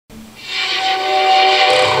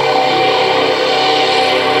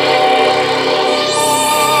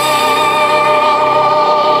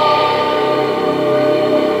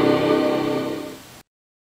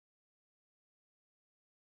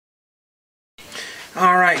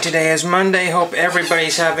Alright, today is Monday. Hope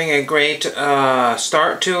everybody's having a great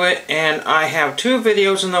start to it. And I have two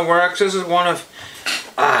videos in the works. This is one of...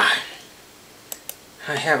 I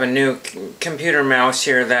have a new computer mouse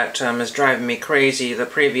here that is driving me crazy. The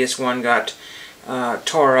previous one got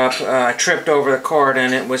tore up, tripped over the cord,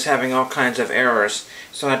 and it was having all kinds of errors.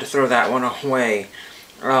 So I had to throw that one away.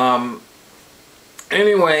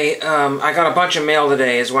 Anyway, I got a bunch of mail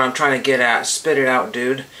today is what I'm trying to get at. Spit it out,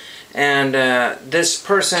 dude. And this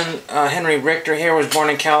person, Henry Richter here, was born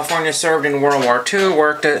in California, served in World War II,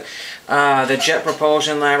 worked at the Jet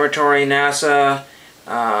Propulsion Laboratory, NASA,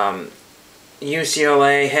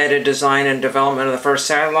 UCLA, headed design and development of the first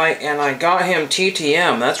satellite, and I got him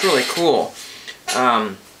TTM. That's really cool.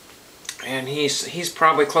 And he's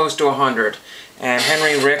probably close to 100. And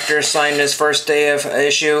Henry Richter signed his first day of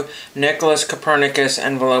issue, Nicholas Copernicus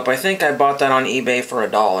envelope. I think I bought that on eBay for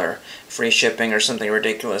 $1. Free shipping or something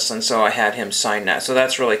ridiculous, and so I had him sign that. So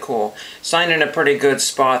that's really cool. Signed in a pretty good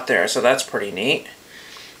spot there, so that's pretty neat.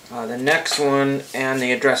 The next one, and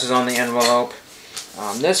the address is on the envelope.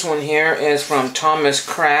 This one here is from Thomas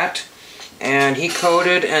Kratt, and he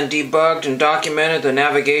coded and debugged and documented the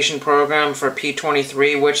navigation program for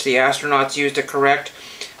P-23, which the astronauts used to correct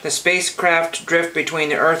the spacecraft drift between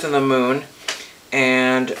the Earth and the Moon.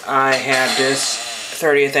 And I had this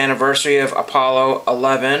 30th anniversary of Apollo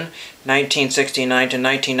 11, 1969 to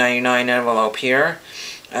 1999 envelope here.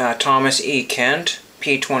 Thomas E. Kent,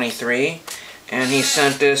 P-23. And he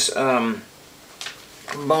sent this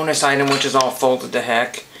bonus item, which is all folded to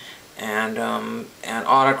heck, and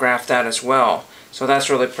autographed that as well. So that's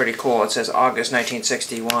really pretty cool. It says August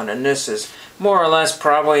 1961, and this is more or less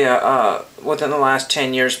probably within the last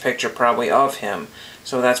 10 years picture probably of him.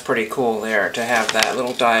 So that's pretty cool there to have that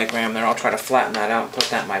little diagram there. I'll try to flatten that out and put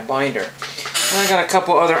that in my binder. And I got a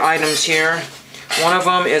couple other items here. One of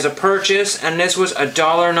them is a purchase, and this was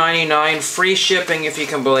 $1.99, free shipping if you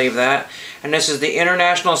can believe that. And this is the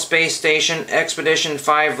International Space Station Expedition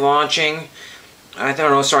 5 launching.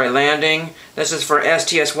 Landing. This is for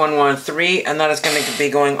STS-113, and that is going to be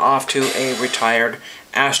going off to a retired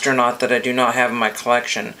astronaut that I do not have in my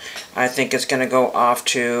collection. I think it's going to go off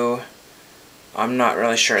to... I'm not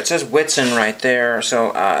really sure. It says Whitson right there,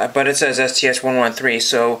 so but it says STS-113,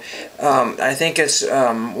 so I think it's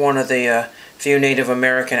one of the few Native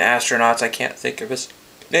American astronauts. I can't think of his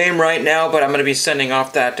name right now, but I'm going to be sending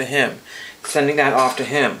off that to him. Sending that off to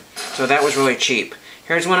him. So that was really cheap.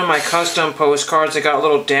 Here's one of my custom postcards that got a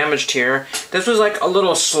little damaged here. This was like a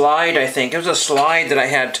little slide, I think. It was a slide that I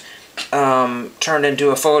had turned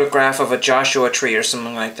into a photograph of a Joshua tree or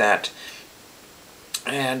something like that.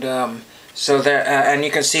 And so there, and you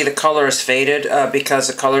can see the color is faded because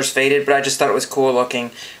the color's faded, but I just thought it was cool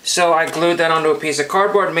looking. So I glued that onto a piece of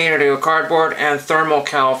cardboard, made it into a cardboard, and Thermal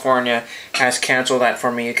California has canceled that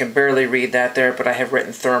for me. You can barely read that there, but I have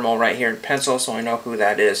written Thermal right here in pencil, so I know who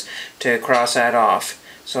that is to cross that off.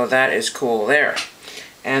 So that is cool there.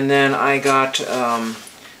 And then I got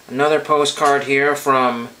another postcard here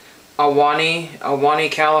from Ahwahnee,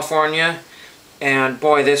 California. And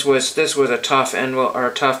boy, this was a tough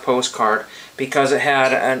tough postcard because it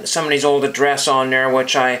had somebody's old address on there,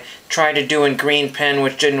 which I tried to do in green pen,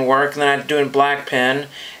 which didn't work. And then I had to do it in black pen,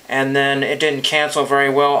 and then it didn't cancel very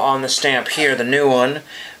well on the stamp here, the new one.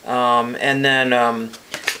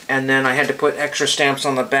 And then I had to put extra stamps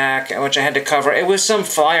on the back, which I had to cover. It was some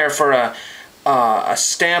flyer for a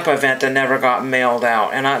stamp event that never got mailed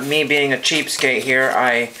out. And me being a cheapskate here,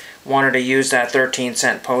 I wanted to use that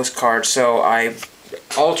 13-cent postcard, so I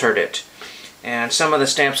altered it. And some of the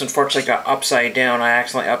stamps unfortunately got upside down. I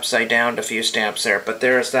accidentally upside downed a few stamps there, but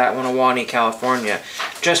there's that one, Ahwahnee, California.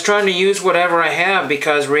 Just trying to use whatever I have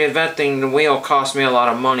because reinventing the wheel cost me a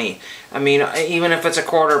lot of money. I mean, even if it's a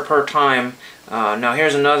quarter per time. Now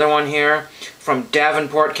here's another one here from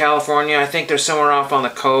Davenport, California. I think they're somewhere off on the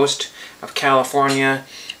coast of California.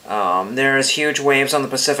 There's huge waves on the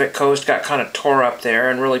Pacific coast, got kind of tore up there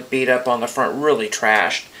and really beat up on the front, really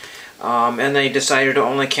trashed. And they decided to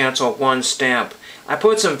only cancel one stamp. I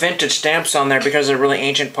put some vintage stamps on there because they're a really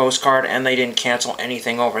ancient postcard, and they didn't cancel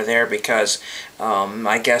anything over there because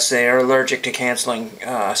I guess they are allergic to canceling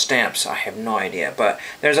stamps. I have no idea, but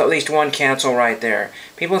there's at least one cancel right there.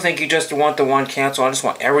 People think you just want the one cancel. I just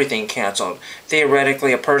want everything canceled.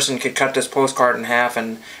 Theoretically, a person could cut this postcard in half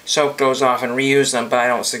and soak those off and reuse them, but I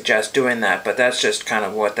don't suggest doing that, but that's just kind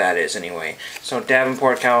of what that is anyway. So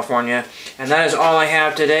Davenport, California, and that is all I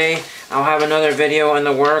have today. I'll have another video in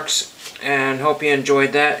the works, and hope you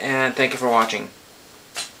enjoyed that, and thank you for watching.